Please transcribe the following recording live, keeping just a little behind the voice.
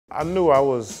I knew it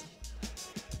was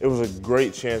a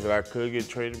great chance that I could get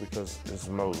traded because this is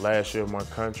my last year of my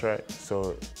contract.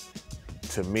 So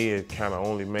to me, it kind of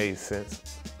only made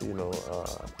sense, you know.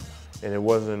 And it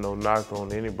wasn't no knock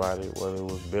on anybody, whether it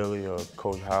was Billy or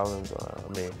Coach Hollins.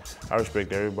 I mean, I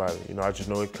respect everybody. You know, I just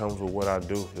know it comes with what I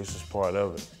do. This is part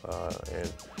of it.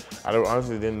 And I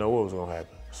honestly didn't know what was gonna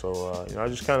happen. So, you know, I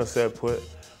just kind of sat put.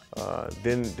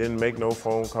 Didn't make no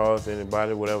phone calls to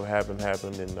anybody. Whatever happened,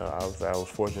 happened. And I was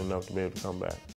fortunate enough to be able to come back.